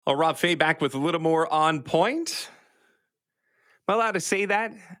Oh, Rob Fai back with a little more on point. Am I allowed to say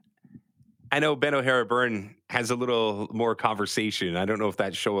that? I know Ben O'Hara Byrne has a little more conversation. I don't know if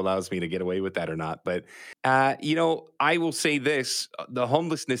that show allows me to get away with that or not. But, I will say this. The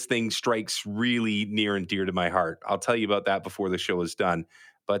homelessness thing strikes really near and dear to my heart. I'll tell you about that before the show is done.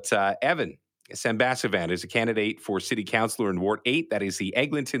 But Evan Sambasivan is a candidate for city councillor in Ward 8. That is the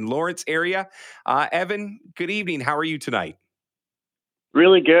Eglington-Lawrence area. Evan, good evening. How are you tonight?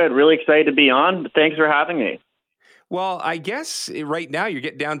 Really good. Really excited to be on. Thanks for having me. Well, I guess right now you're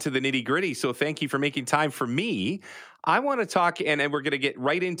getting down to the nitty gritty. So thank you for making time for me. I want to talk, and we're going to get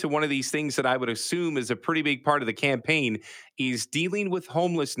right into one of these things that I would assume is a pretty big part of the campaign, is dealing with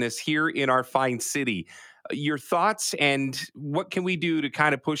homelessness here in our fine city. Your thoughts and what can we do to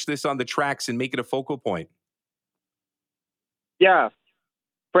kind of push this on the tracks and make it a focal point? Yeah.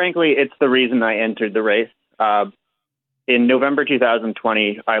 Frankly, it's the reason I entered the race. In November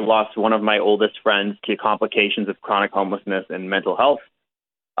 2020, I lost one of my oldest friends to complications of chronic homelessness and mental health.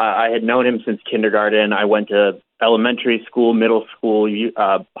 I had known him since kindergarten. I went to elementary school, middle school,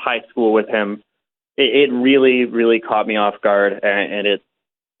 high school with him. It really, really caught me off guard, and it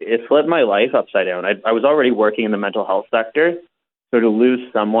flipped my life upside down. I was already working in the mental health sector, so to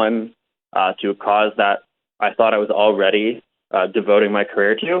lose someone to a cause that I thought I was already devoting my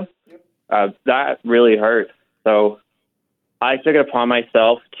career to, that really hurt. So I took it upon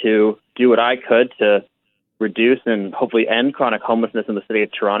myself to do what I could to reduce and hopefully end chronic homelessness in the city of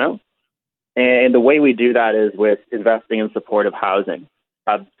Toronto. And the way we do that is with investing in supportive housing.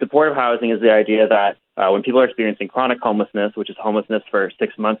 Supportive housing is the idea that when people are experiencing chronic homelessness, which is homelessness for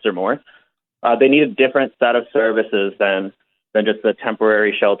 6 months or more, they need a different set of services than just the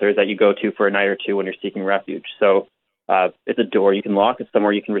temporary shelters that you go to for a night or two when you're seeking refuge. So it's a door you can lock. It's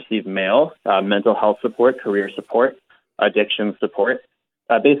somewhere you can receive mail, mental health support, career support, addiction support,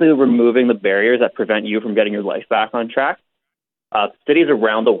 basically removing the barriers that prevent you from getting your life back on track. Cities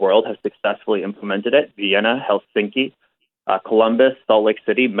around the world have successfully implemented it. Vienna, Helsinki, Columbus, Salt Lake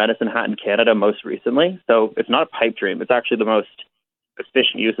City, Medicine Hat in Canada most recently. So it's not a pipe dream. It's actually the most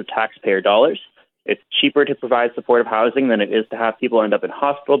efficient use of taxpayer dollars. It's cheaper to provide supportive housing than it is to have people end up in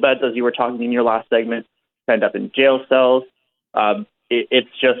hospital beds, as you were talking in your last segment, end up in jail cells.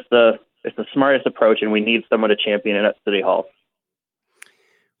 It's the smartest approach, and we need someone to champion it at City Hall.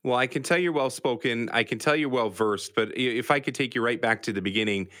 Well, I can tell you're well-spoken. I can tell you're well-versed. But if I could take you right back to the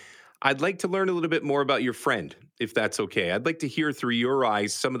beginning, I'd like to learn a little bit more about your friend, if that's okay. I'd like to hear through your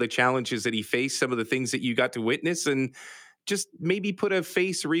eyes some of the challenges that he faced, some of the things that you got to witness, and just maybe put a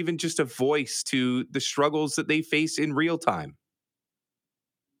face or even just a voice to the struggles that they face in real time.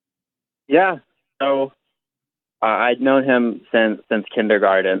 Yeah. So I'd known him since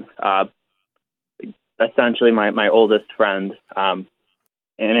kindergarten. Essentially, my oldest friend, an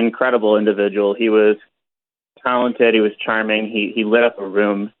incredible individual. He was talented. He was charming. He lit up a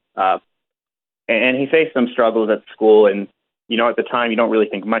room, and he faced some struggles at school. And at the time, you don't really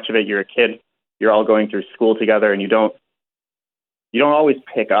think much of it. You're a kid. You're all going through school together, and you don't always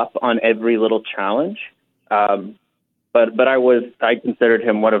pick up on every little challenge. But I considered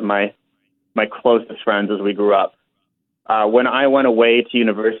him one of my closest friends as we grew up. When I went away to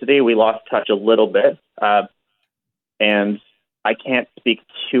university, we lost touch a little bit, and I can't speak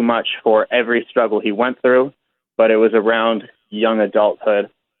too much for every struggle he went through, but it was around young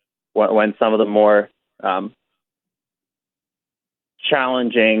adulthood when some of the more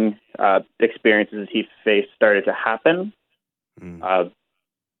challenging experiences he faced started to happen.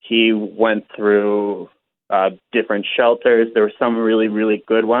 He went through different shelters. There were some really, really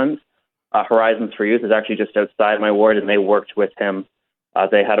good ones. Horizons for Youth is actually just outside my ward, and they worked with him.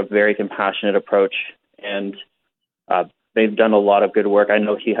 They had a very compassionate approach, and they've done a lot of good work. I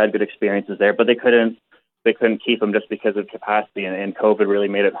know he had good experiences there, but they couldn't keep him just because of capacity, and COVID really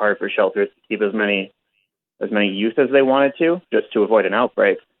made it hard for shelters to keep as many youth as they wanted to, just to avoid an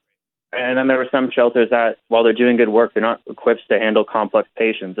outbreak. And then there were some shelters that, while they're doing good work, they're not equipped to handle complex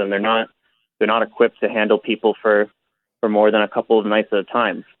patients, and they're not equipped to handle people for more than a couple of nights at a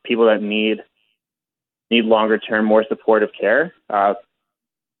time. People that need longer term, more supportive care.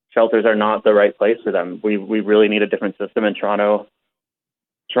 Shelters are not the right place for them. We really need a different system, and Toronto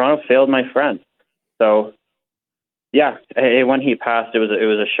failed my friend. So, yeah, when he passed, it was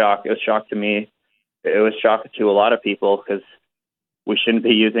a shock. It was a shock to me. It was a shock to a lot of people, because we shouldn't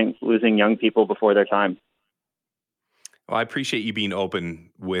be losing young people before their time. Well, I appreciate you being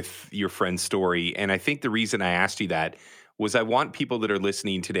open with your friend's story. And I think the reason I asked you that was I want people that are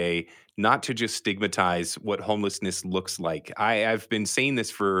listening today not to just stigmatize what homelessness looks like. I've been saying this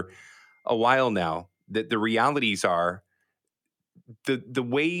for a while now, that the realities are the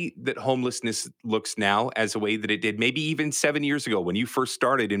way that homelessness looks now as a way that it did maybe even 7 years ago when you first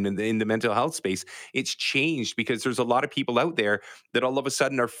started in the mental health space, it's changed because there's a lot of people out there that all of a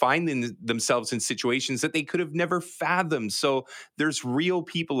sudden are finding themselves in situations that they could have never fathomed. So there's real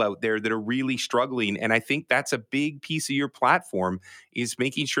people out there that are really struggling, and I think that's a big piece of your platform, is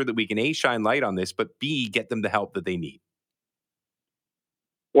making sure that we can A, shine light on this, but B, get them the help that they need.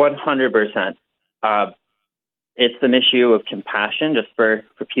 100%. It's an issue of compassion just for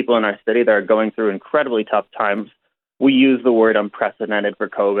people in our city that are going through incredibly tough times. We use the word unprecedented for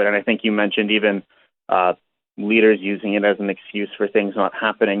COVID, and I think you mentioned even leaders using it as an excuse for things not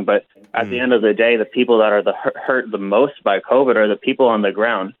happening. But at the end of the day, the people that are hurt the most by COVID are the people on the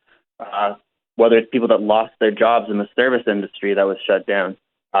ground, whether it's people that lost their jobs in the service industry that was shut down,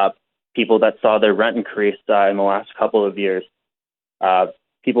 people that saw their rent increase in the last couple of years,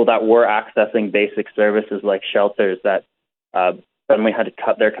 people that were accessing basic services like shelters that suddenly had to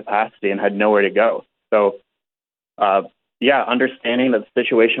cut their capacity and had nowhere to go. So, understanding that the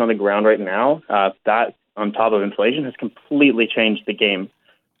situation on the ground right now, that on top of inflation has completely changed the game.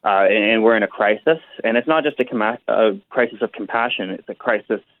 And we're in a crisis. And it's not just a crisis of compassion, it's a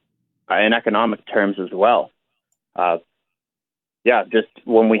crisis in economic terms as well. Just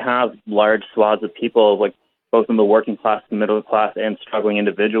when we have large swaths of people, like both in the working class, the middle class, and struggling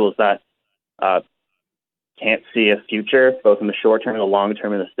individuals that can't see a future, both in the short term and the long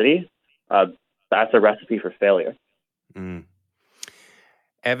term in the city, that's a recipe for failure.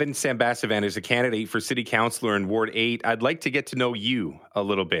 Evan Sambasivan is a candidate for city councillor in Ward 8. I'd like to get to know you a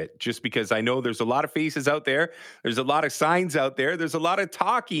little bit, just because I know there's a lot of faces out there. There's a lot of signs out there. There's a lot of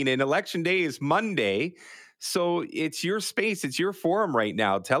talking, and election day is Monday. So it's your space. It's your forum right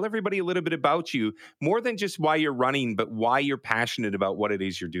now. Tell everybody a little bit about you, more than just why you're running, but why you're passionate about what it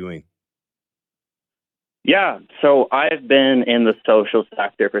is you're doing. Yeah, so I've been in the social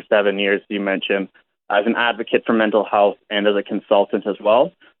sector for 7 years, you mentioned, as an advocate for mental health and as a consultant as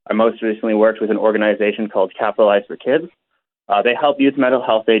well. I most recently worked with an organization called Capitalize for Kids. They help youth mental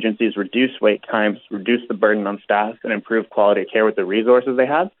health agencies reduce wait times, reduce the burden on staff, and improve quality of care with the resources they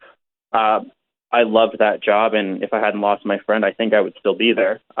have. I loved that job, and if I hadn't lost my friend, I think I would still be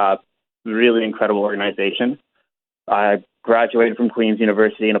there. Really incredible organization. I graduated from Queen's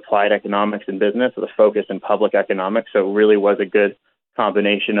University in applied economics and business with a focus in public economics, so it really was a good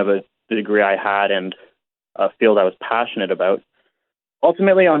combination of a degree I had and a field I was passionate about.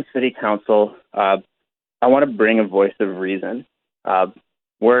 Ultimately, on city council, I want to bring a voice of reason.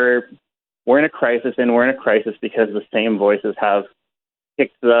 We're in a crisis, and we're in a crisis because the same voices have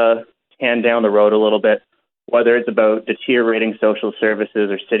kicked the can down the road a little bit, whether it's about deteriorating social services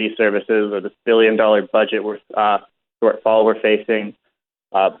or city services or the billion-dollar budget shortfall we're facing,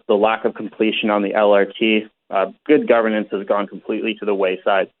 the lack of completion on the LRT. Good governance has gone completely to the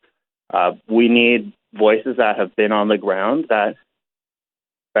wayside. We need voices that have been on the ground that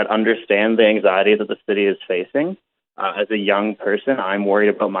understand the anxiety that the city is facing. As a young person, I'm worried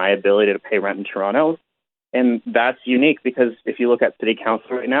about my ability to pay rent in Toronto. And that's unique because if you look at city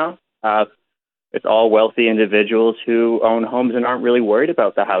council right now, it's all wealthy individuals who own homes and aren't really worried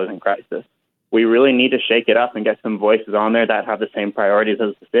about the housing crisis. We really need to shake it up and get some voices on there that have the same priorities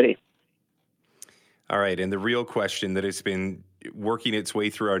as the city. All right. And the real question that has been working its way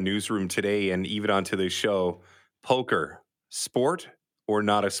through our newsroom today and even onto the show, poker, sport or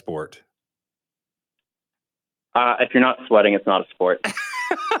not a sport? If you're not sweating, it's not a sport.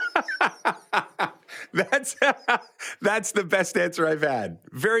 That's the best answer I've had.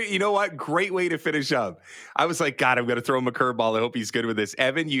 You know what? Great way to finish up. I was like, God, I'm going to throw him a curveball. I hope he's good with this.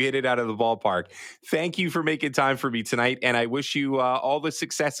 Evan, you hit it out of the ballpark. Thank you for making time for me tonight. And I wish you all the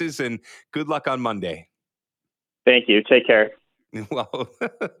successes and good luck on Monday. Thank you. Take care.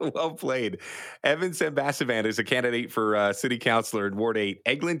 Well played. Evan Sambasivan is a candidate for city councillor in Ward 8,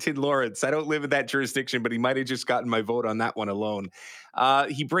 Eglington-Lawrence. I don't live in that jurisdiction, but he might have just gotten my vote on that one alone.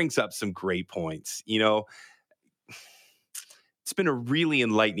 He brings up some great points. You know, it's been a really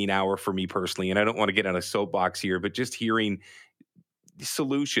enlightening hour for me personally, and I don't want to get on a soapbox here, but just hearing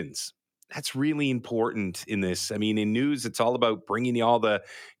solutions. That's really important in this. I mean, in news, it's all about bringing you all the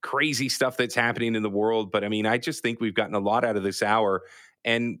crazy stuff that's happening in the world. But I mean, I just think we've gotten a lot out of this hour.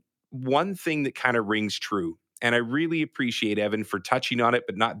 And one thing that kind of rings true, and I really appreciate Evan for touching on it,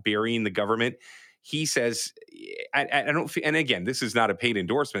 but not burying the government. He says, I don't, and again, this is not a paid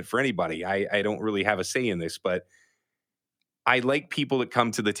endorsement for anybody. I don't really have a say in this, but I like people that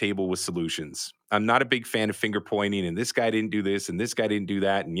come to the table with solutions. I'm not a big fan of finger pointing and this guy didn't do this and this guy didn't do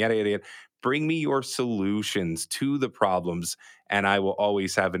that and yada, yada, yada. Bring me your solutions to the problems, and I will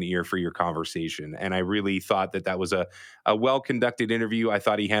always have an ear for your conversation. And I really thought that was a well-conducted interview. I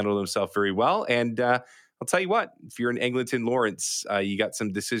thought he handled himself very well. And I'll tell you what, if you're in Eglington-Lawrence, you got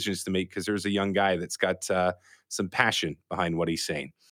some decisions to make because there's a young guy that's got some passion behind what he's saying.